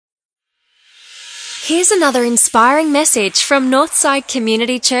Here's another inspiring message from Northside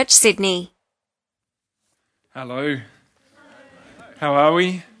Community Church, Sydney. Hello. How are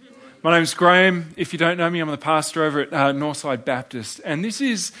we? My name's Graham. If you don't know me, I'm the pastor over at Northside Baptist. And this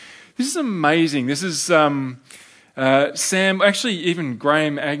is amazing. This is Sam, actually even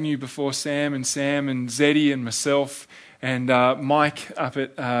Graham Agnew before Sam and Zeddy and myself and Mike up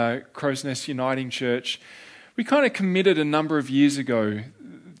at Crow's Nest Uniting Church. We kind of committed a number of years ago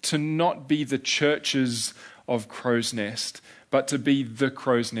to not be the churches of Crow's Nest, but to be the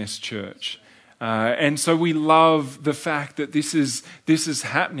Crow's Nest Church. And so we love the fact that this is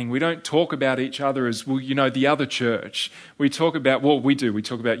happening. We don't talk about each other as, well, you know, the other church. We talk about, well, we do. We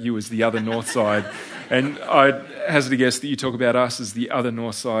talk about you as the other Northside. And I hazard a guess that you talk about us as the other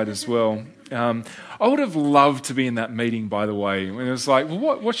Northside as well. I would have loved to be in that meeting, by the way, when it was like,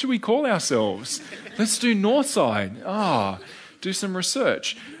 well, what should we call ourselves? Let's do Northside. Do some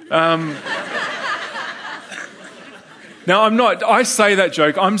research. Now, I say that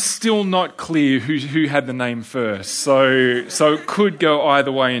joke, I'm still not clear who had the name first. So it could go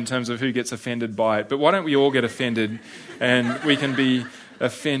either way in terms of who gets offended by it. But why don't we all get offended and we can be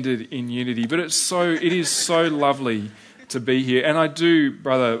offended in unity? But it is so lovely to be here. And I do,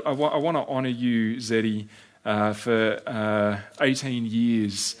 brother, I want to honour you, Zeddy, for 18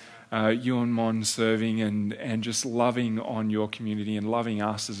 years. You and Mon serving and just loving on your community and loving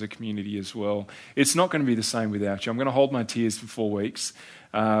us as a community as well. It's not going to be the same without you. I'm going to hold my tears for 4 weeks,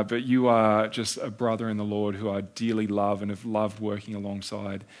 but you are just a brother in the Lord who I dearly love and have loved working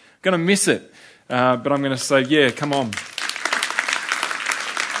alongside. I'm going to miss it, but I'm going to say, yeah, come on.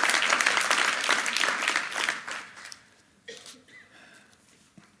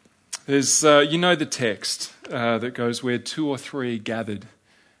 There's, the text that goes, where 2 or 3 are gathered.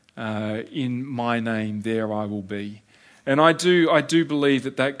 In my name, there I will be. And I do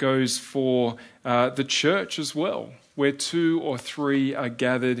believe that goes for the church as well. Where 2 or 3 are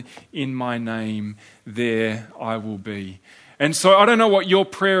gathered in my name, there I will be. And so I don't know what your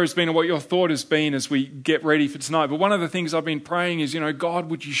prayer has been or what your thought has been as we get ready for tonight, but one of the things I've been praying is,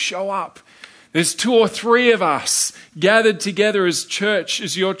 God, would you show up? There's 2 or 3 of us gathered together as church,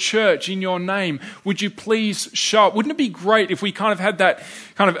 as your church in your name. Would you please show up? Wouldn't it be great if we kind of had that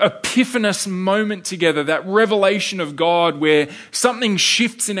kind of epiphanous moment together, that revelation of God where something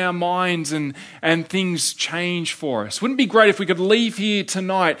shifts in our minds and things change for us? Wouldn't it be great if we could leave here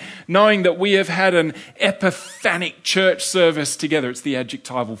tonight knowing that we have had an epiphanic church service together? It's the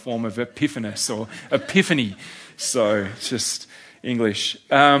adjectival form of epiphanous or epiphany. So it's just English.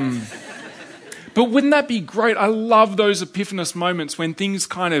 But wouldn't that be great? I love those epiphanous moments when things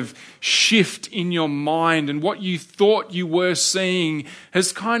kind of shift in your mind and what you thought you were seeing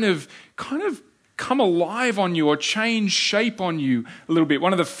has kind of come alive on you or changed shape on you a little bit.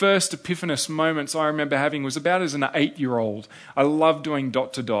 One of the first epiphanous moments I remember having was about as an 8-year-old. I loved doing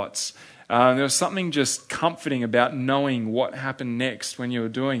dot to dots. There was something just comforting about knowing what happened next when you were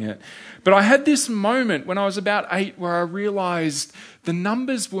doing it. But I had this moment when I was about 8 where I realized the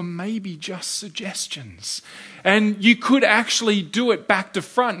numbers were maybe just suggestions. And you could actually do it back to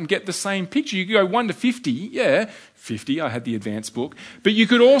front and get the same picture. You could go 1 to 50, yeah, 50, I had the advanced book. But you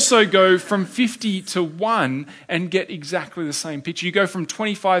could also go from 50 to 1 and get exactly the same picture. You go from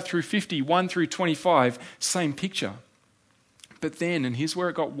 25 through 50, 1 through 25, same picture. But then, and here's where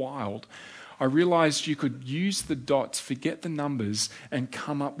it got wild, I realized you could use the dots, forget the numbers, and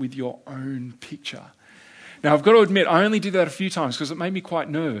come up with your own picture. Now, I've got to admit, I only did that a few times because it made me quite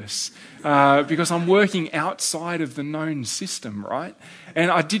nervous because I'm working outside of the known system, right?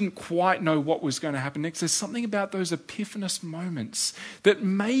 And I didn't quite know what was going to happen next. There's something about those epiphanous moments that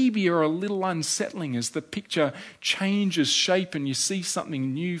maybe are a little unsettling as the picture changes shape and you see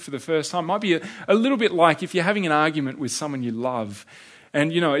something new for the first time. It might be a little bit like if you're having an argument with someone you love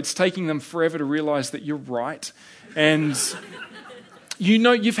and, it's taking them forever to realize that you're right. And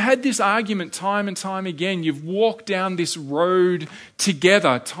you've had this argument time and time again. You've walked down this road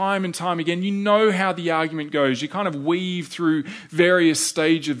together time and time again. You know how the argument goes. You kind of weave through various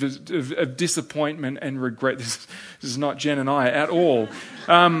stages of disappointment and regret. This is not Jen and I at all.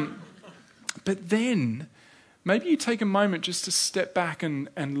 But then maybe you take a moment just to step back and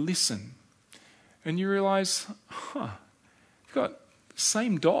listen. And you realize, you've got the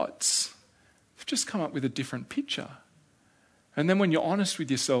same dots. You've just come up with a different picture. And then when you're honest with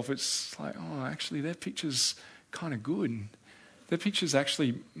yourself, it's like, actually, their picture's kind of good. Their picture's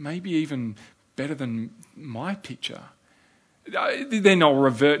actually maybe even better than my picture. Then I'll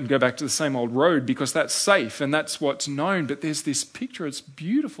revert and go back to the same old road because that's safe and that's what's known. But there's this picture. It's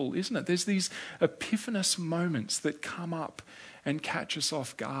beautiful, isn't it? There's these epiphanous moments that come up and catch us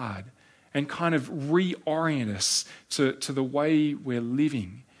off guard. and kind of reorient us to the way we're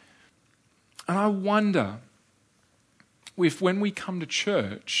living. And I wonder if when we come to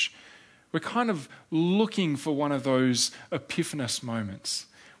church, we're kind of looking for one of those epiphanous moments.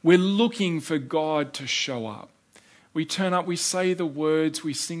 We're looking for God to show up. We turn up, we say the words,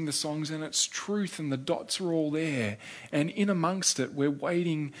 we sing the songs, and it's truth and the dots are all there. And in amongst it, we're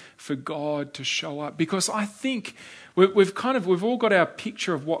waiting for God to show up. Because I think we've all got our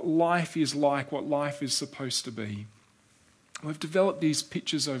picture of what life is like, what life is supposed to be. We've developed these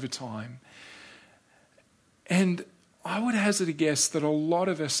pictures over time. And I would hazard a guess that a lot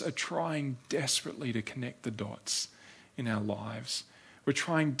of us are trying desperately to connect the dots in our lives. We're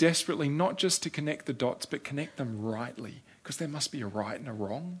trying desperately not just to connect the dots, but connect them rightly. Because there must be a right and a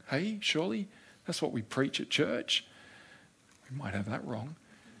wrong. Hey, surely? That's what we preach at church. We might have that wrong.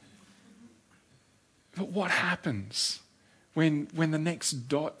 But what happens when the next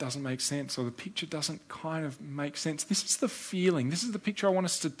dot doesn't make sense or the picture doesn't kind of make sense? This is the feeling. This is the picture I want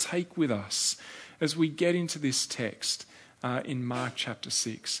us to take with us as we get into this text in Mark chapter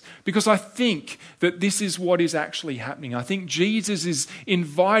 6. Because I think that this is what is actually happening. I think Jesus is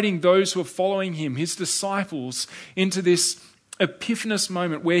inviting those who are following him, his disciples, into this epiphanous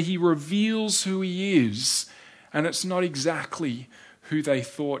moment where he reveals who he is, and it's not exactly who they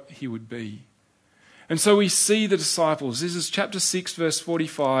thought he would be. And so we see the disciples. This is chapter 6, verse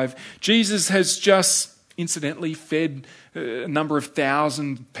 45. Jesus has just incidentally fed a number of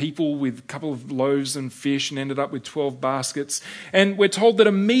thousand people with a couple of loaves and fish and ended up with 12 baskets. And we're told that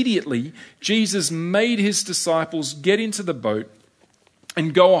immediately Jesus made his disciples get into the boat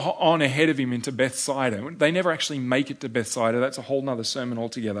and go on ahead of him into Bethsaida. They never actually make it to Bethsaida. That's a whole nother sermon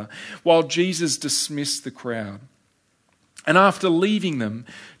altogether. While Jesus dismissed the crowd. And after leaving them,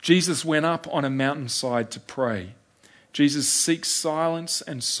 Jesus went up on a mountainside to pray. Jesus seeks silence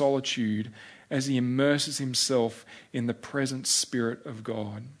and solitude as he immerses himself in the present Spirit of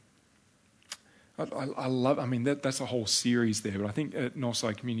God. That's a whole series there, but I think at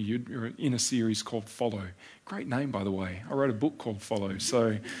Northside Community you're in a series called Follow. Great name, by the way. I wrote a book called Follow,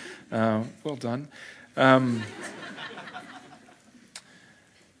 so well done.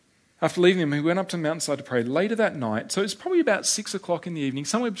 After leaving them, he went up to the mountainside to pray. Later that night, so it's probably about 6 o'clock in the evening,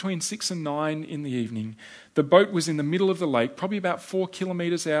 somewhere between 6 and 9 in the evening, the boat was in the middle of the lake, probably about 4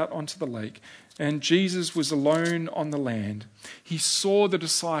 kilometres out onto the lake, and Jesus was alone on the land. He saw the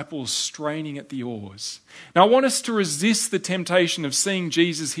disciples straining at the oars. Now, I want us to resist the temptation of seeing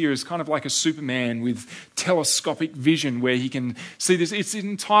Jesus here as kind of like a Superman with telescopic vision where he can see this. It's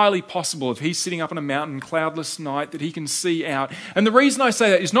entirely possible if he's sitting up on a mountain, cloudless night, that he can see out. And the reason I say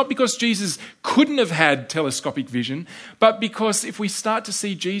that is not because Jesus couldn't have had telescopic vision, but because if we start to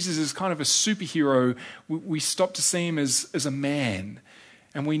see Jesus as kind of a superhero, we stop to see him as a man.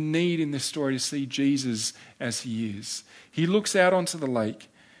 And we need in this story to see Jesus as he is. He looks out onto the lake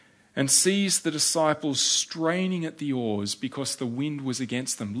and sees the disciples straining at the oars because the wind was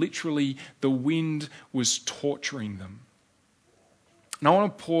against them. Literally, the wind was torturing them. Now, I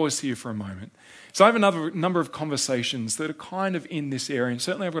want to pause here for a moment. So I have another number of conversations that are kind of in this area, and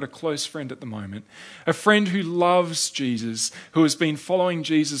certainly I've got a close friend at the moment, a friend who loves Jesus, who has been following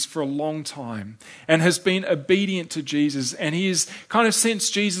Jesus for a long time and has been obedient to Jesus, and he has kind of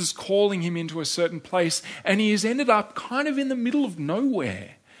sensed Jesus calling him into a certain place, and he has ended up kind of in the middle of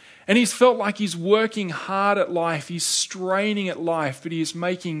nowhere. And he's felt like he's working hard at life, he's straining at life, but he is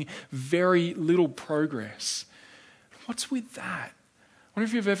making very little progress. What's with that? I wonder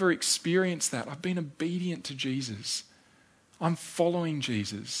if you've ever experienced that. I've been obedient to Jesus. I'm following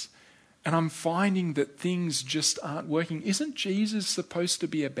Jesus. And I'm finding that things just aren't working. Isn't Jesus supposed to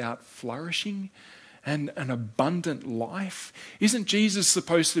be about flourishing and an abundant life? Isn't Jesus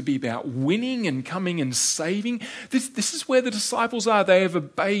supposed to be about winning and coming and saving? This is where the disciples are. They have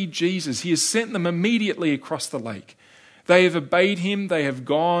obeyed Jesus. He has sent them immediately across the lake. They have obeyed him, they have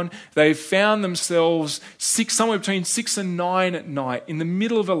gone, they've found themselves somewhere between 6 and 9 at night in the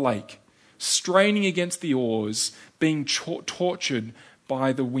middle of a lake, straining against the oars, being tortured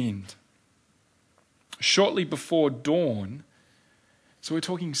by the wind. Shortly before dawn, so we're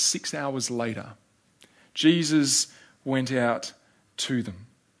talking 6 hours later, Jesus went out to them.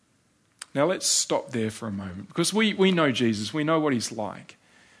 Now let's stop there for a moment, because we know Jesus, we know what he's like.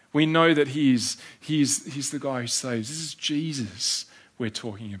 We know that he's the guy who saves. This is Jesus we're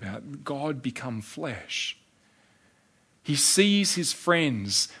talking about. God become flesh. He sees his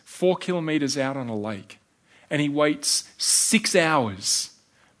friends 4 kilometres out on a lake, and he waits 6 hours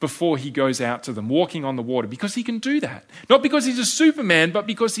before he goes out to them, walking on the water, because he can do that. Not because he's a Superman, but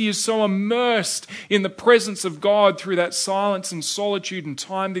because he is so immersed in the presence of God through that silence and solitude and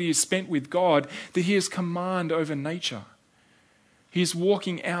time that he has spent with God, that he has command over nature. He is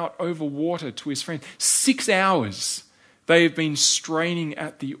walking out over water to his friend. 6 hours they have been straining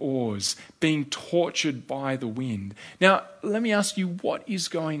at the oars, being tortured by the wind. Now, let me ask you, what is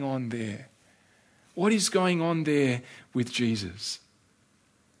going on there? What is going on there with Jesus?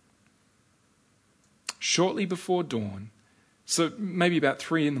 Shortly before dawn, so maybe about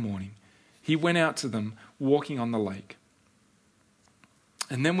 3 a.m, he went out to them walking on the lake.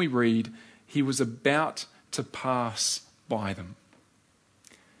 And then we read, he was about to pass by them.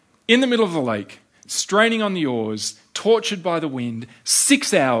 In the middle of the lake, straining on the oars, tortured by the wind,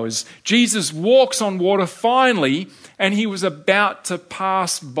 6 hours, Jesus walks on water finally, and he was about to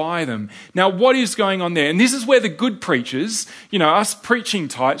pass by them. Now, what is going on there? And this is where the good preachers, us preaching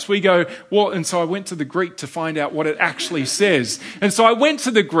types, we go, well, and so I went to the Greek to find out what it actually says. And so I went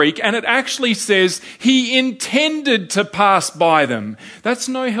to the Greek, and it actually says, he intended to pass by them. That's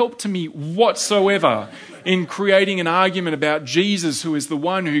no help to me whatsoever in creating an argument about Jesus, who is the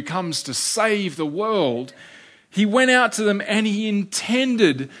one who comes to save the world. He went out to them and he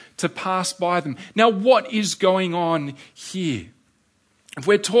intended to pass by them. Now, what is going on here? If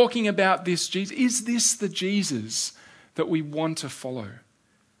we're talking about this Jesus, is this the Jesus that we want to follow?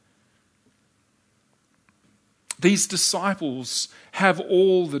 These disciples have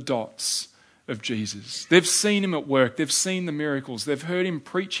all the dots of Jesus. They've seen him at work. They've seen the miracles. They've heard him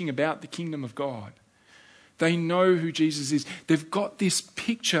preaching about the kingdom of God. They know who Jesus is. They've got this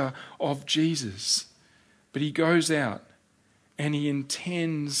picture of Jesus. But he goes out and he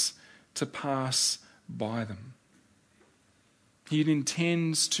intends to pass by them. He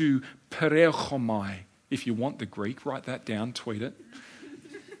intends to perechomai. If you want the Greek, write that down, tweet it.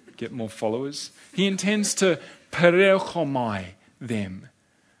 Get more followers. He intends to perechomai them.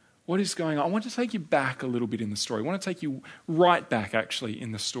 What is going on? I want to take you back a little bit in the story. I want to take you right back, actually,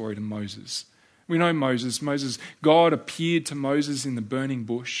 in the story to Moses. We know Moses. God appeared to Moses in the burning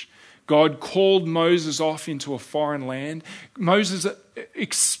bush. God called Moses off into a foreign land. Moses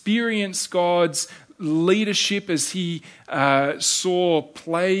experienced God's leadership as he saw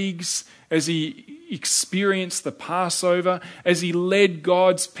plagues, as he experienced the Passover, as he led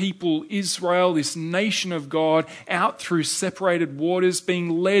God's people, Israel, this nation of God, out through separated waters, being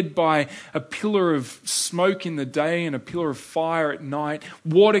led by a pillar of smoke in the day and a pillar of fire at night,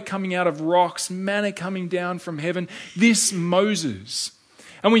 water coming out of rocks, manna coming down from heaven. This Moses.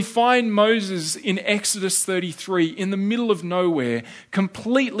 And we find Moses in Exodus 33 in the middle of nowhere,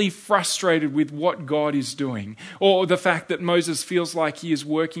 completely frustrated with what God is doing, or the fact that Moses feels like he is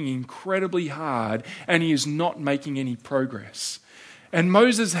working incredibly hard and he is not making any progress. And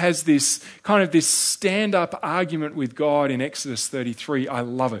Moses has this stand-up argument with God in Exodus 33. I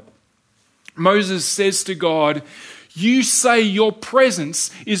love it. Moses says to God, "You say your presence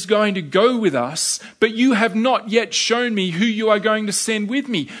is going to go with us, but you have not yet shown me who you are going to send with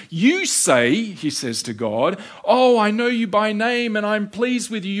me. You say," he says to God, "Oh, I know you by name and I'm pleased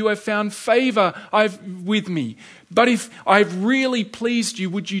with you. You have found favor with me. But if I've really pleased you,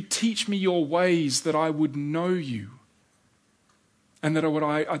 would you teach me your ways that I would know you and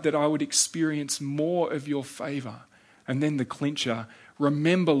that I would experience more of your favor?" And then the clincher,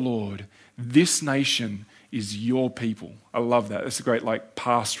 "Remember, Lord, this nation is your people." I love that. That's a great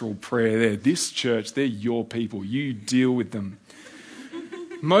pastoral prayer there. This church, they're your people. You deal with them.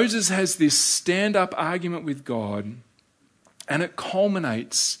 Moses has this stand-up argument with God, and it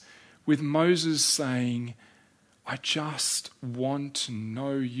culminates with Moses saying, "I just want to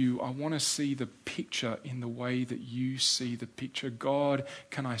know you. I want to see the picture in the way that you see the picture. God,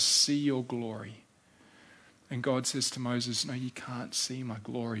 can I see your glory?" And God says to Moses, "No, you can't see my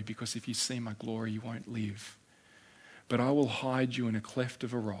glory, because if you see my glory, you won't live. But I will hide you in a cleft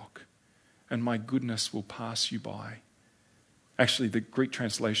of a rock, and my goodness will pass you by." Actually, the Greek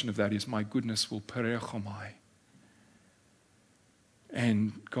translation of that is, "My goodness will perechomai."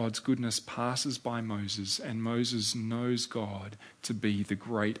 And God's goodness passes by Moses, and Moses knows God to be the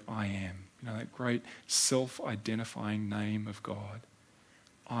great I am. That great self-identifying name of God.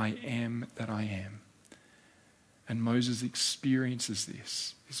 I am that I am. And Moses experiences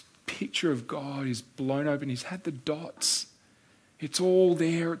this. His picture of God is blown open. He's had the dots. It's all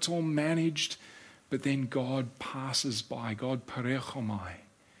there. It's all managed. But then God passes by. God perechomai.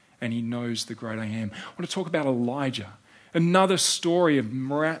 And he knows the great I am. I want to talk about Elijah. Another story of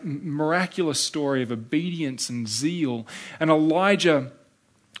miraculous story of obedience and zeal. And Elijah,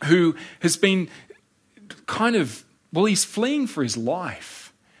 who has been he's fleeing for his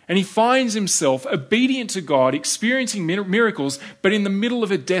life. And he finds himself obedient to God, experiencing miracles, but in the middle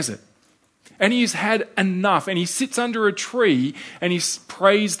of a desert. And he has had enough, and he sits under a tree and he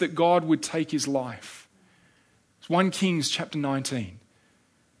prays that God would take his life. It's 1 Kings chapter 19.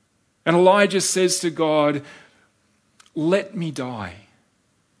 And Elijah says to God, "Let me die.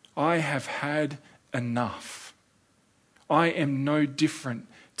 I have had enough. I am no different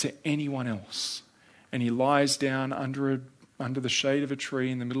to anyone else." And he lies down under the shade of a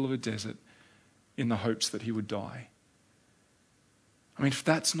tree in the middle of a desert in the hopes that he would die. I mean, if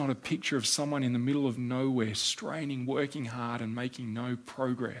that's not a picture of someone in the middle of nowhere, straining, working hard and making no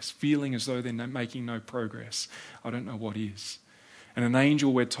progress, feeling as though they're making no progress, I don't know what is. And an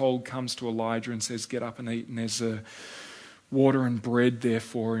angel, we're told, comes to Elijah and says, "Get up and eat." And there's water and bread there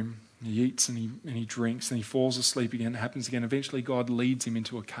for him. He eats and he drinks and he falls asleep again. It happens again. Eventually God leads him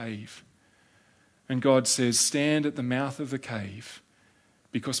into a cave. And God says, "Stand at the mouth of the cave,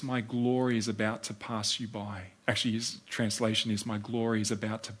 because my glory is about to pass you by." Actually, his translation is, "My glory is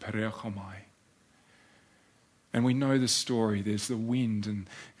about to perechomai." And we know the story. There's the wind, and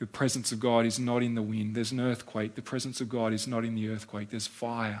the presence of God is not in the wind. There's an earthquake. The presence of God is not in the earthquake. There's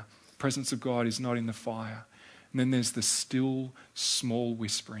fire. The presence of God is not in the fire. And then there's the still, small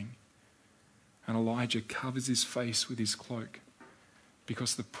whispering. And Elijah covers his face with his cloak,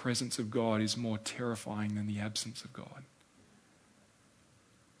 because the presence of God is more terrifying than the absence of God.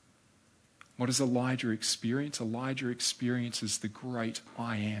 What does Elijah experience? Elijah experiences the great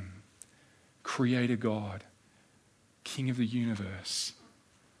I Am, Creator God, King of the universe,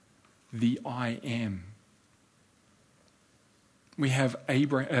 the I Am. We have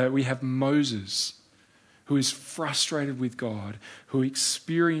Moses, who is frustrated with God, who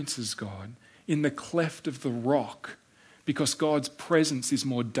experiences God in the cleft of the rock, because God's presence is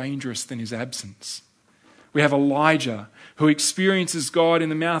more dangerous than his absence. We have Elijah, who experiences God in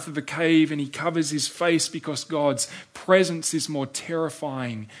the mouth of the cave, and he covers his face because God's presence is more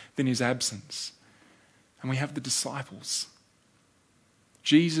terrifying than his absence. And we have the disciples.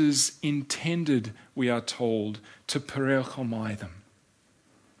 Jesus intended, we are told, to perechomai them.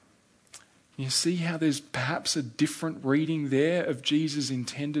 You see how there's perhaps a different reading there of Jesus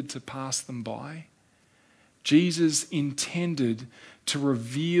intended to pass them by? Jesus intended to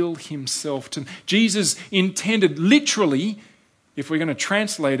reveal himself to them. Jesus intended, literally, if we're going to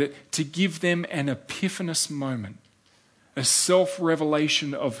translate it, to give them an epiphanous moment, a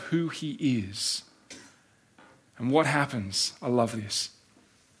self-revelation of who he is. And what happens? I love this.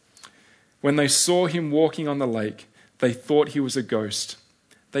 When they saw him walking on the lake, they thought he was a ghost.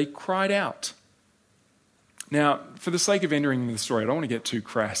 They cried out. Now, for the sake of entering the story, I don't want to get too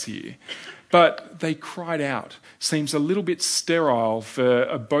crass here, but they cried out. Seems a little bit sterile for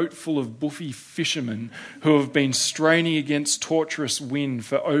a boat full of buffy fishermen who have been straining against torturous wind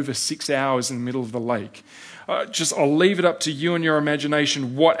for over 6 hours in the middle of the lake. I'll leave it up to you and your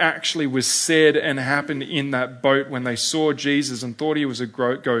imagination what actually was said and happened in that boat when they saw Jesus and thought he was a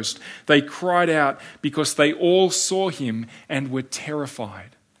ghost. They cried out because they all saw him and were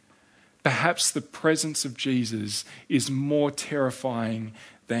terrified. Perhaps the presence of Jesus is more terrifying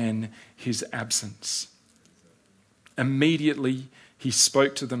than his absence. Immediately he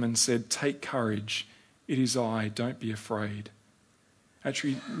spoke to them and said, "Take courage, it is I, don't be afraid."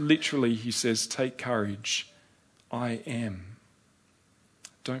 Actually, literally he says, "Take courage, I am.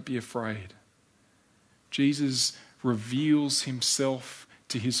 Don't be afraid." Jesus reveals himself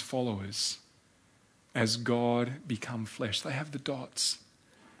to his followers as God become flesh. They have the dots.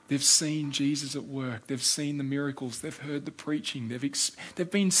 They've seen Jesus at work. They've seen the miracles. They've heard the preaching. They've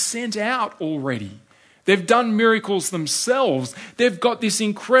been sent out already. They've done miracles themselves. They've got this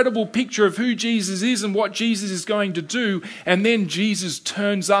incredible picture of who Jesus is and what Jesus is going to do. And then Jesus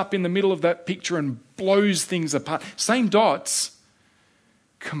turns up in the middle of that picture and blows things apart. Same dots,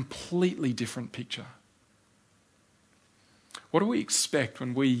 completely different picture. What do we expect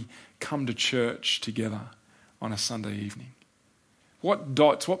when we come to church together on a Sunday evening? What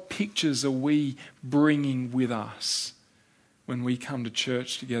dots, what pictures are we bringing with us when we come to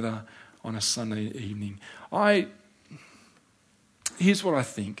church together on a Sunday evening? Here's what I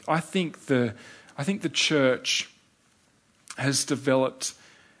think. I think the church has developed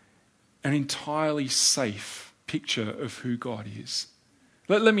an entirely safe picture of who God is.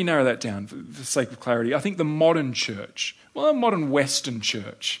 Let me narrow that down for the sake of clarity. I think the modern church, a modern Western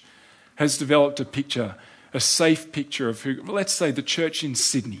church, has developed a safe picture of who, let's say the church in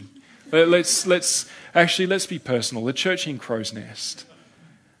Sydney. Let's be personal. The church in Crow's Nest.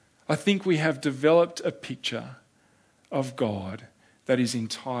 I think we have developed a picture of God that is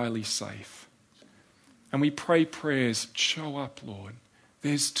entirely safe. And we pray prayers, "Show up, Lord.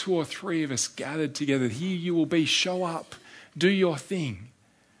 There's 2 or 3 of us gathered together. Here you will be. Show up. Do your thing.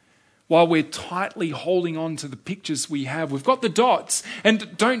 While we're tightly holding on to the pictures we have. We've got the dots.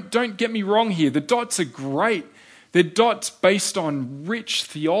 And don't get me wrong here. The dots are great. They're dots based on rich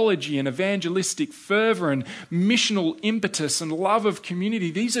theology and evangelistic fervour and missional impetus and love of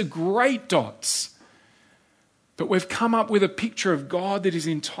community. These are great dots. But we've come up with a picture of God that is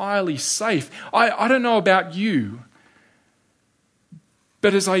entirely safe. I don't know about you,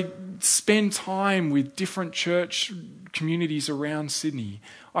 but as I spend time with different church communities around Sydney,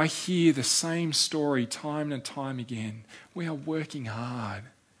 I hear the same story time and time again. We are working hard.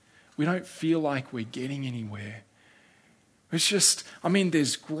 We don't feel like we're getting anywhere. It's just,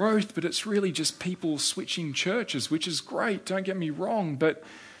 there's growth, but it's really just people switching churches, which is great, don't get me wrong, but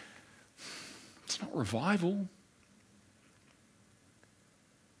it's not revival.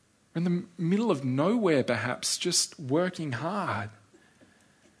 We're in the middle of nowhere, perhaps, just working hard.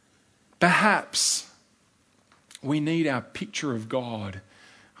 Perhaps we need our picture of God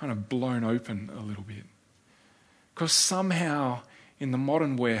kind of blown open a little bit. Because somehow in the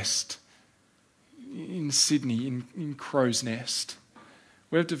modern West, in Sydney, in Crow's Nest,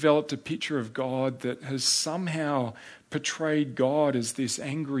 we've developed a picture of God that has somehow portrayed God as this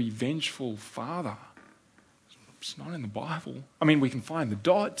angry, vengeful father. It's not in the Bible. We can find the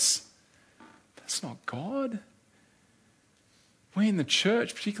dots. That's not God. We in the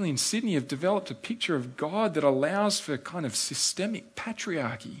church, particularly in Sydney, have developed a picture of God that allows for kind of systemic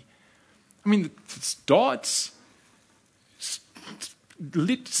patriarchy. It's dots.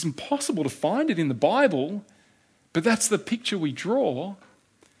 It's impossible to find it in the Bible, but that's the picture we draw.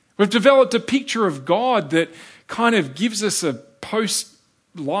 We've developed a picture of God that kind of gives us a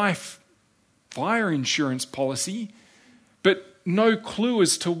post-life fire insurance policy, but no clue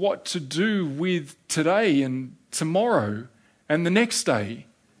as to what to do with today and tomorrow and the next day.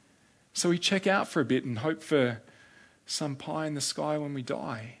 So we check out for a bit and hope for some pie in the sky when we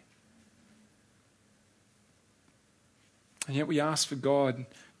die. And yet we ask for God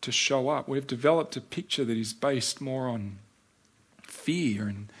to show up. We've developed a picture that is based more on fear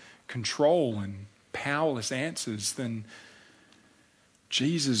and control and powerless answers than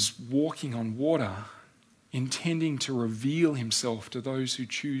Jesus walking on water, intending to reveal himself to those who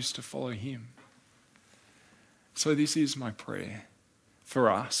choose to follow him. So this is my prayer for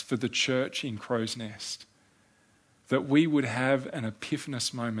us, for the church in Crow's Nest, that we would have an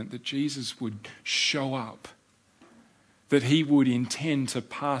epiphanous moment, that Jesus would show up, that he would intend to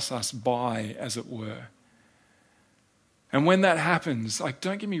pass us by, as it were. And when that happens,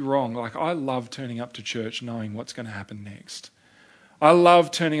 don't get me wrong, I love turning up to church knowing what's going to happen next. I love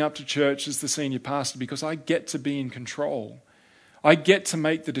turning up to church as the senior pastor because I get to be in control. I get to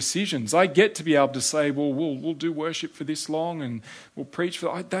make the decisions. I get to be able to say, well, we'll do worship for this long and we'll preach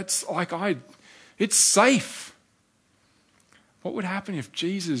for it's safe. What would happen if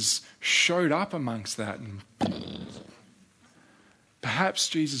Jesus showed up amongst that? And perhaps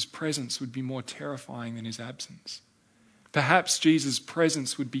Jesus' presence would be more terrifying than his absence. Perhaps Jesus'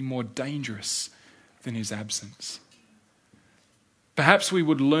 presence would be more dangerous than his absence. Perhaps we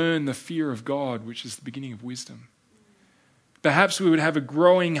would learn the fear of God, which is the beginning of wisdom. Perhaps we would have a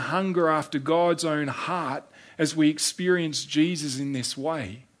growing hunger after God's own heart as we experience Jesus in this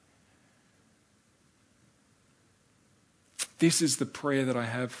way. This is the prayer that I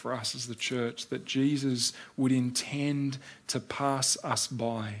have for us as the church, that Jesus would intend to pass us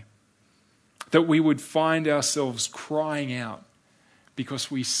by. That we would find ourselves crying out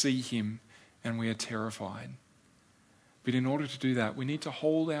because we see him and we are terrified. But in order to do that, we need to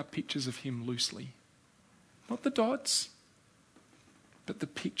hold our pictures of him loosely. Not the dots, but the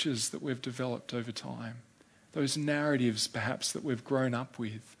pictures that we've developed over time. Those narratives perhaps that we've grown up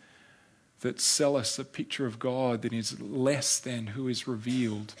with that sell us a picture of God that is less than who is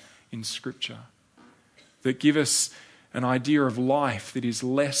revealed in Scripture. That give us an idea of life that is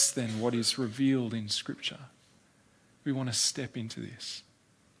less than what is revealed in Scripture. We want to step into this.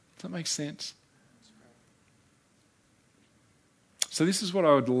 Does that make sense? So this is what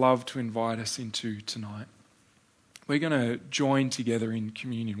I would love to invite us into tonight. We're going to join together in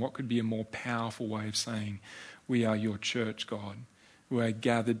communion. What could be a more powerful way of saying, we are your church, God. We are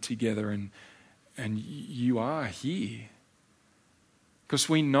gathered together and you are here. Because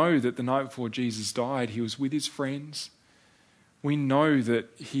we know that the night before Jesus died, he was with his friends. We know that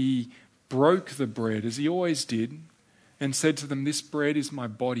he broke the bread, as he always did, and said to them, this bread is my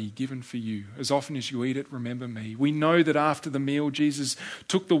body given for you. As often as you eat it, remember me. We know that after the meal, Jesus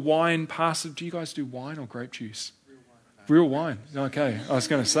took the wine, passed it. Do you guys do wine or grape juice? Real wine. Okay, I was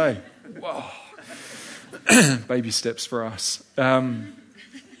going to say. Whoa. Baby steps for us.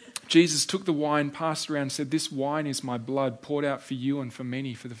 Jesus took the wine, passed around, and said, "This wine is my blood poured out for you and for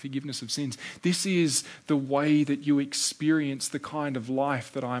many for the forgiveness of sins." This is the way that you experience the kind of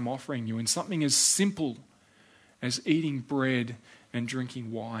life that I'm offering you, in something as simple as eating bread and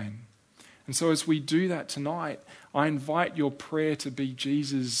drinking wine. And so as we do that tonight, I invite your prayer to be,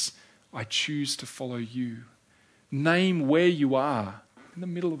 "Jesus, I choose to follow you." Name where you are. In the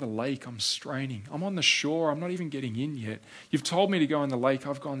middle of a lake, I'm straining. I'm on the shore, I'm not even getting in yet. You've told me to go in the lake,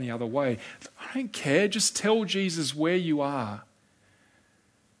 I've gone the other way. I don't care, just tell Jesus where you are.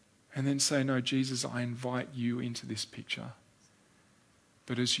 And then say, "No, Jesus, I invite you into this picture."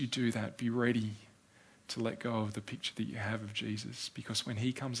 But as you do that, be ready to let go of the picture that you have of Jesus, because when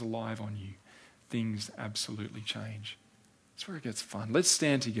he comes alive on you, things absolutely change. That's where it gets fun. Let's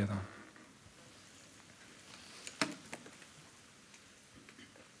stand together.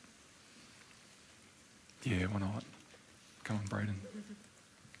 Yeah, why not? Come on, Braden.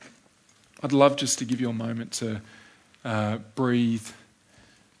 I'd love just to give you a moment to breathe,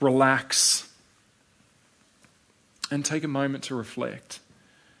 relax, and take a moment to reflect.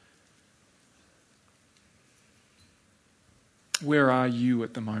 Where are you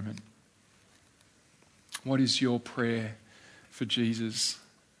at the moment? What is your prayer for Jesus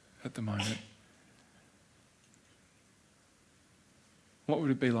at the moment? What would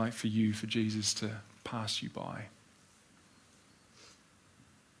it be like for you, for Jesus to pass you by?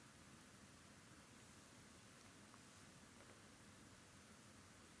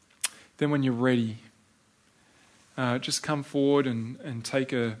 Then when you're ready, just come forward and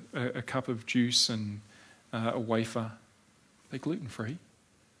take a cup of juice and a wafer. They're gluten-free.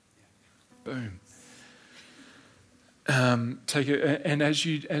 Boom. Take it, and as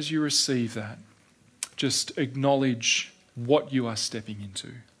you receive that, just acknowledge what you are stepping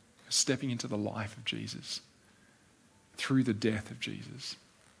into the life of Jesus, through the death of Jesus.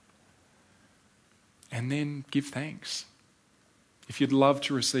 And then give thanks. If you'd love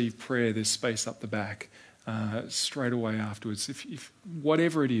to receive prayer, there's space up the back straight away afterwards. If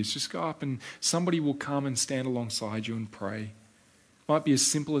whatever it is, just go up and somebody will come and stand alongside you and pray. It might be as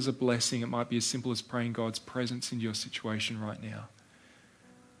simple as a blessing. It might be as simple as praying God's presence into your situation right now.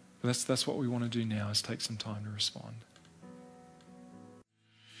 But that's what we want to do now, is take some time to respond.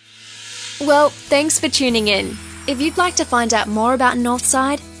 Well, thanks for tuning in. If you'd like to find out more about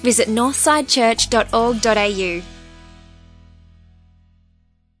Northside, visit northsidechurch.org.au.